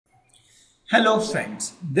Hello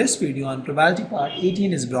friends, this video on probability part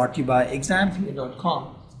 18 is brought to you by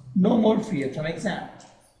examfear.com. No more fear from exam.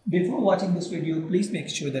 Before watching this video, please make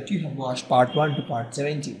sure that you have watched part 1 to part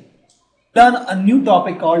 17. Learn a new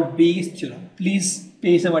topic called Bayes theorem. Please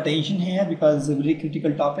pay some attention here because it's a very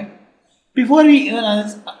critical topic. Before we even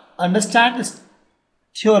understand this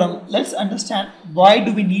theorem, let's understand why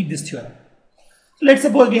do we need this theorem. So let's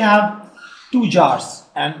suppose we have two jars,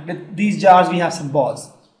 and with these jars we have some balls.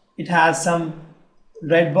 It has some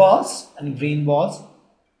red balls and green balls.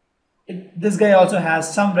 This guy also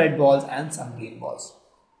has some red balls and some green balls.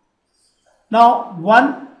 Now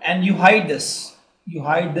you hide this. You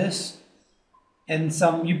hide this in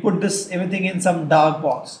some, you put this everything in some dark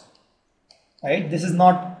box. Right? This is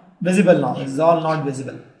not visible now. This is all not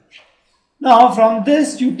visible. Now from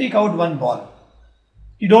this you take out one ball.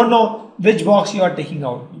 You don't know which box you are taking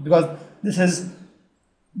out because this is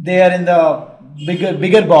there in the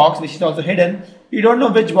bigger box which is also hidden. You don't know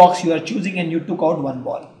which box you are choosing and you took out one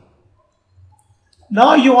ball.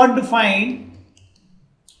 Now you want to find,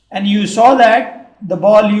 and you saw that the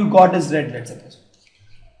ball you got is red, let's suppose.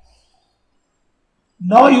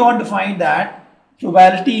 Now you want to find that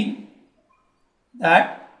probability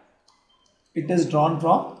that it is drawn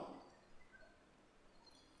from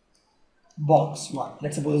box 1.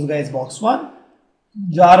 Let's suppose this guy is box 1,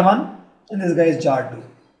 jar 1, and this guy is jar 2.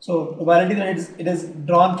 So probability that it is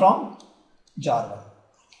drawn from jar 1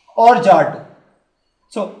 or jar 2.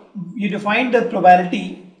 So you define the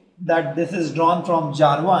probability that this is drawn from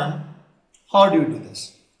jar 1. How do you do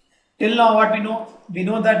this? Till now what we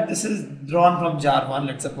know that this is drawn from jar 1,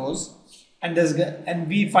 let's suppose, and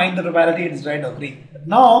we find the probability it is red or green. But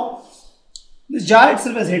now this jar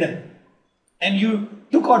itself is hidden and you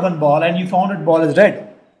took out one ball and you found that ball is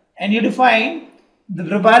red, and you define the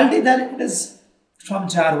probability that it is from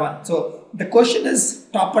jar 1. So the question is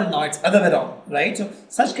toppled now, it's other way around, right? So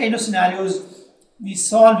such kind of scenarios we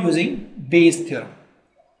solve using Bayes theorem.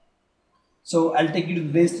 So I'll take you to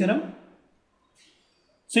the Bayes theorem.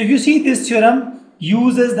 So if you see, this theorem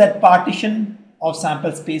uses that partition of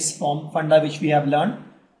sample space form funda which we have learned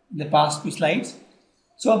in the past few slides.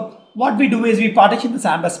 So what we do is we partition the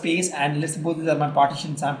sample space, and let's suppose these are my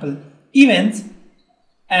partition sample events,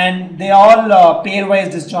 and they all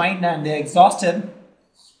pairwise disjoint and they are exhaustive.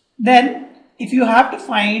 Then if you have to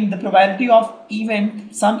find the probability of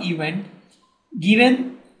some event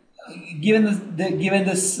given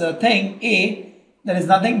this thing A, that is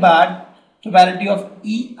nothing but probability of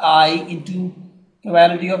EI into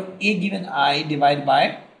probability of A given I divided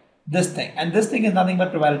by this thing, and this thing is nothing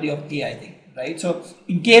but probability of AI thing, right? So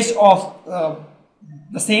in case of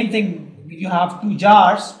the same thing, you have two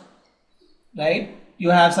jars, right? You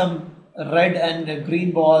have some red and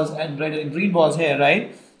green balls and red and green balls here,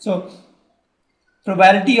 right? So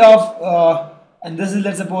probability of and this is,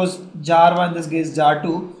 let's suppose, jar 1, this is jar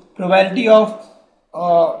 2. Probability of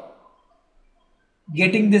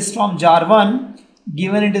getting this from jar 1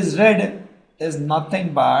 given it is red is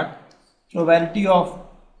nothing but probability of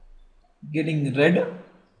getting red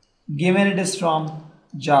given it is from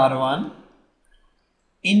jar 1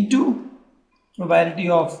 into probability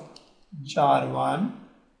of jar 1,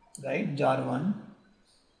 right? Jar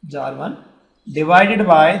 1 divided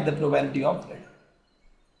by the probability of red.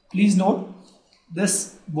 Please note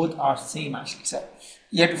this both are same actually. So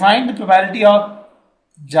you have to find the probability of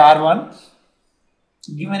jar 1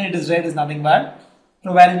 given it is red is nothing but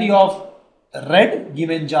probability of red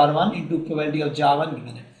given jar 1 into probability of jar 1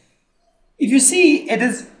 given it. If you see, it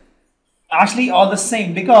is actually all the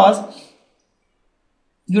same because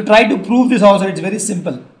you try to prove this also. It's very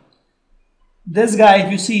simple. This guy,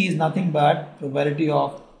 if you see, is nothing but probability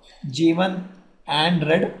of J1 and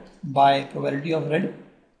red by probability of red.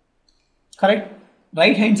 Correct?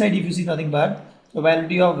 Right hand side, if you see, nothing but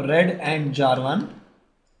probability of red and jar 1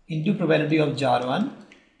 into probability of jar 1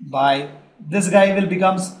 by this guy will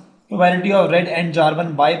becomes probability of red and jar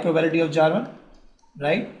 1 by probability of jar 1,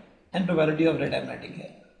 right? And probability of red I'm writing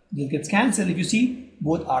here. This gets cancelled. If you see,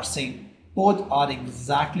 both are same. Both are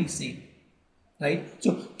exactly same, right?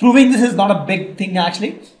 So proving this is not a big thing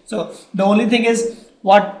actually. So the only thing is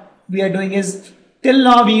what we are doing is, till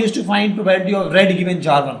now we used to find probability of red given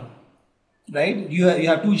jar 1, right? You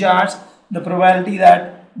have two jars, the probability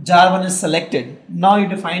that jar 1 is selected. Now you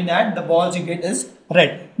define that the balls you get is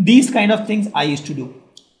red. These kind of things I used to do.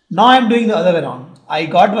 Now I am doing the other way around. I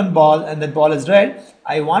got one ball and that ball is red.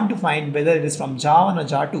 I want to find whether it is from jar 1 or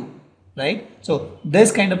jar 2, right? So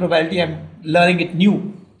this kind of probability I'm learning it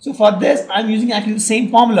new. So for this I'm using actually the same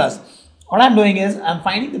formulas. What I'm doing is I'm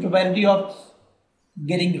finding the probability of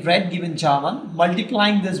getting red given jar 1,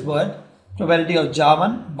 multiplying this word probability of jar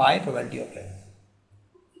 1 by probability of red.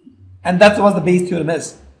 And that's what the Bayes theorem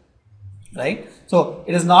is, right? So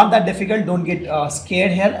it is not that difficult. Don't get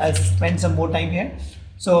scared here. I'll spend some more time here.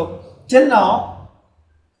 So till now,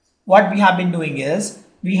 what we have been doing is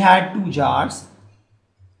we had two jars,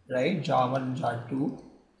 right? Jar 1 and jar 2.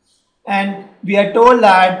 And we are told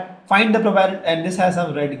that find the probability, and this has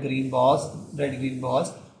some red green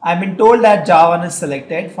balls. I've been told that jar 1 is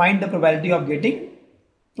selected. Find the probability of getting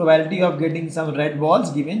some red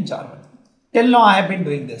balls given jar 1. Till now I have been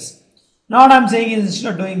doing this. Now what I'm saying is,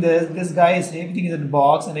 instead of doing this guy is everything is in the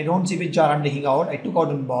box and I don't see which jar I'm taking out. I took out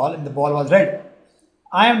one ball and the ball was red.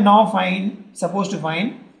 I am now supposed to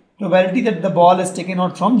find probability that the ball is taken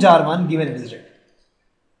out from jar 1 given it is red.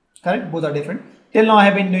 Correct? Both are different. Till now I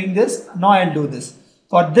have been doing this. Now I'll do this.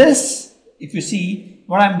 For this, if you see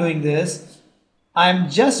what I'm doing this, I'm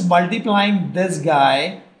just multiplying this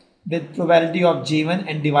guy with probability of J1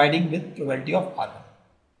 and dividing with probability of R1.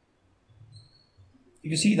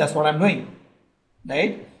 If you see, that's what I'm doing,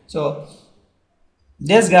 right? So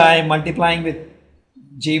this guy multiplying with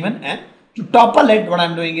J1, and to topple it, what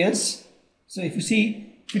I'm doing is, so if you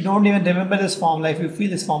see, if you don't even remember this formula, if you feel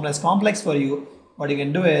this formula is complex for you, what you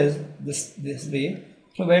can do is this way.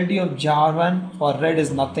 Probability of jar 1 for red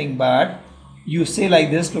is nothing but, you say like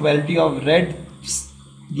this, probability of red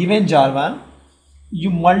given jar 1, you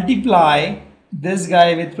multiply this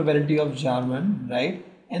guy with probability of jar 1, right?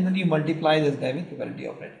 And then you multiply this guy with probability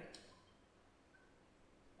of red.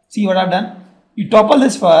 See what I've done? You topple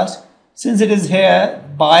this first. Since it is here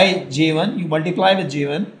by J1, you multiply with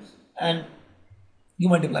J1 and you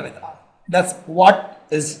multiply with R. That's what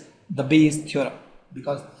is the Bayes theorem.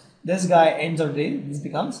 Because this guy ends of the day, this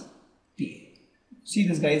becomes PA. See,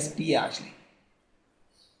 this guy is PA actually.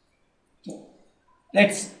 So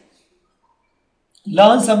let's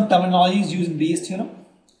learn some terminologies using Bayes theorem.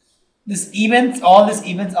 All these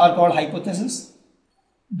events are called hypotheses.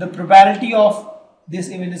 The probability of this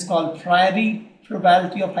event is called priori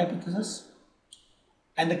probability of hypothesis,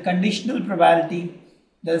 and the conditional probability,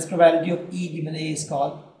 that is probability of E given A, is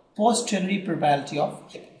called posteriori probability of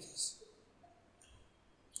hypothesis.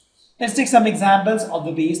 Let's take some examples of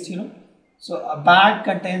the Bayes theorem. So a bag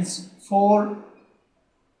contains 4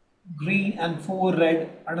 green and 4 red.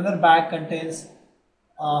 Another bag contains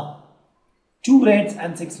 2 reds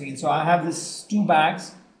and 6 green. So I have this 2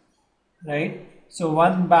 bags, right? So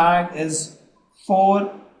one bag is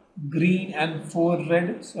 4 green and 4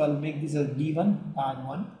 red. So I'll make this as B1, bag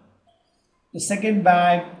 1. The second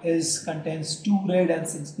bag contains 2 red and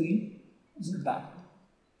 6 green. This is bag.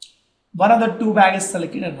 One of the 2 bags is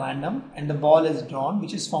selected at random and the ball is drawn,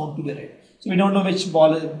 which is found to be red. So we don't know which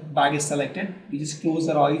bag is selected. We just closed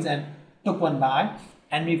our eyes and took one bag,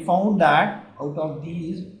 and we found that out of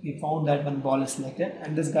these, we found that one ball is selected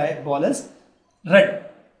and this ball is red.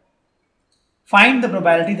 Find the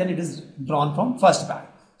probability that it is drawn from first bag.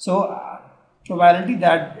 So probability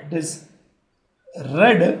that it is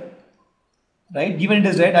red, right? Given it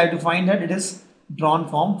is red, I have to find that it is drawn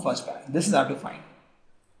from first bag. This is how to find.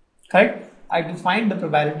 Correct? I have to find the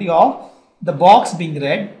probability of the box being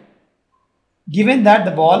red, given that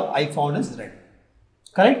the ball I found is red.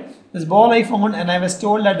 Correct? This ball I found and I was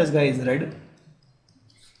told that this guy is red.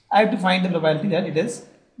 I have to find the probability that it is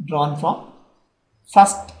drawn from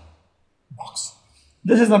first box.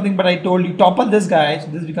 This is nothing but I told you topple this guy, so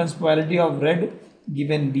this becomes probability of red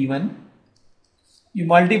given B1. You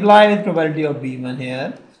multiply with probability of B1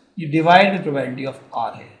 here. You divide with probability of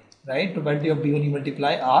R here, right? Probability of B1 you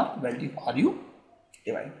multiply R, probability of R you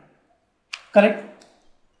divide. Correct?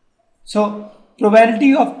 So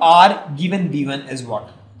probability of R given B1 is what?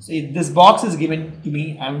 So if this box is given to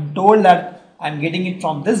me, I am told that I am getting it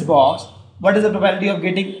from this box. What is the probability of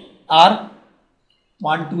getting R?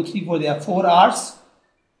 1, 2, 3, 4. There are 4 R's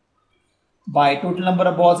by total number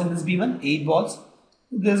of balls in this B1, 8 balls.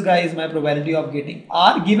 This guy is my probability of getting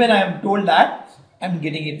R, given I am told that I am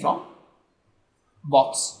getting it from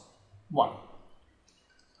box 1.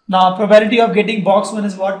 Now probability of getting box 1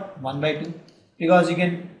 is what? 1 by 2, because you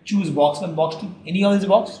can choose box 1, box 2, any of this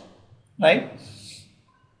box, right?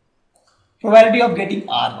 Probability of getting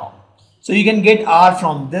R now. So you can get R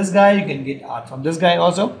from this guy, you can get R from this guy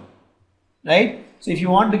also, right? So if you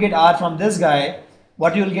want to get R from this guy,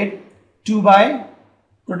 what you will get? 2 by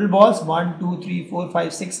total balls, 1, 2, 3, 4,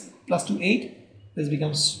 5, 6 plus 2, 8. This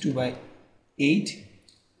becomes 2 by 8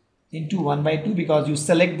 into 1 by 2, because you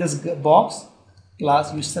select this box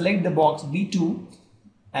plus you select the box B2,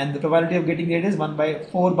 and the probability of getting it is 1 by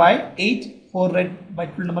 4 by 8, 4 red by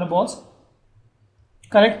total number of balls.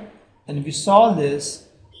 Correct? And if you solve this,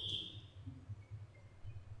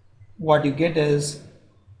 what you get is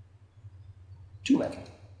 2 by 5.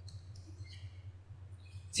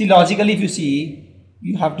 See, logically, if you see,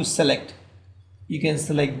 you have to select. You can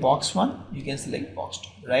select box 1, you can select box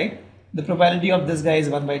 2, right? The probability of this guy is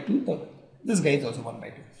 1 by 2, this guy is also 1 by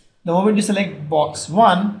 2. The moment you select box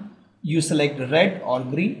 1, you select red or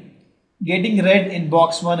green. Getting red in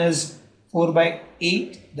box 1 is 4 by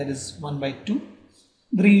 8, that is 1 by 2.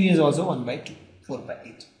 Green is also 1 by 2, 4 by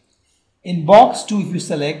 8. In box 2, if you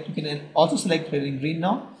select, you can also select red and green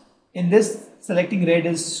now. In this, selecting red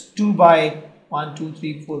is 2 by 1, 2,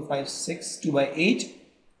 3, 4, 5, 6, 2 by 8,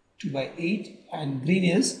 2 by 8, and green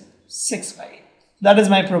is 6 by 8. That is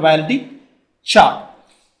my probability chart.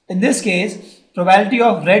 In this case, probability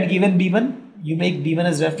of red given B1, you make B1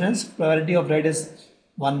 as reference. Probability of red is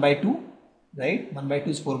 1 by 2, right? 1 by 2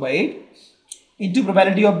 is 4 by 8. Into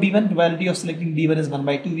probability of B1, probability of selecting B1 is 1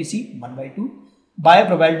 by 2, we see 1 by 2. By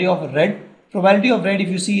probability of red, if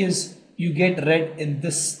you see is you get red in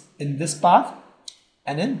this path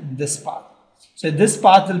and in this path. So this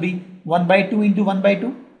path will be 1 by 2 into 1 by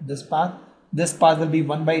 2. This path will be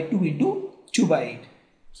 1 by 2 into 2 by 8.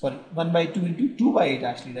 Sorry, 1 by 2 into 2 by 8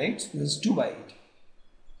 actually, right? So this is 2 by 8.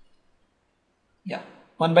 Yeah,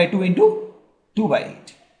 1 by 2 into 2 by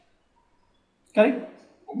 8. Correct?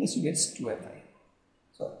 And this gets 2 by 5.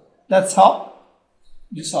 So that's how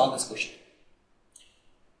you solve this question.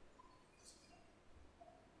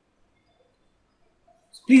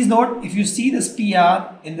 Please note, if you see this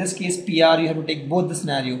PR, in this case PR, you have to take both the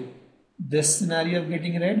scenario. This scenario of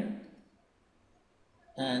getting red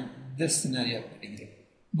and this scenario of getting red.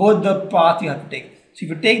 Both the path you have to take. So if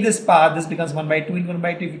you take this path, this becomes 1 by 2 into 1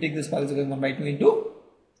 by 2. If you take this path, this becomes 1 by 2 into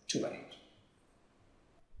 2 by 8.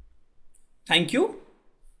 Thank you.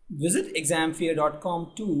 Visit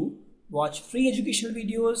examfear.com to watch free educational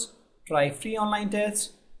videos, try free online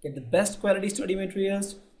tests, get the best quality study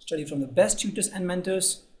materials, study from the best tutors and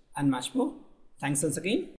mentors, and much more. Thanks once again.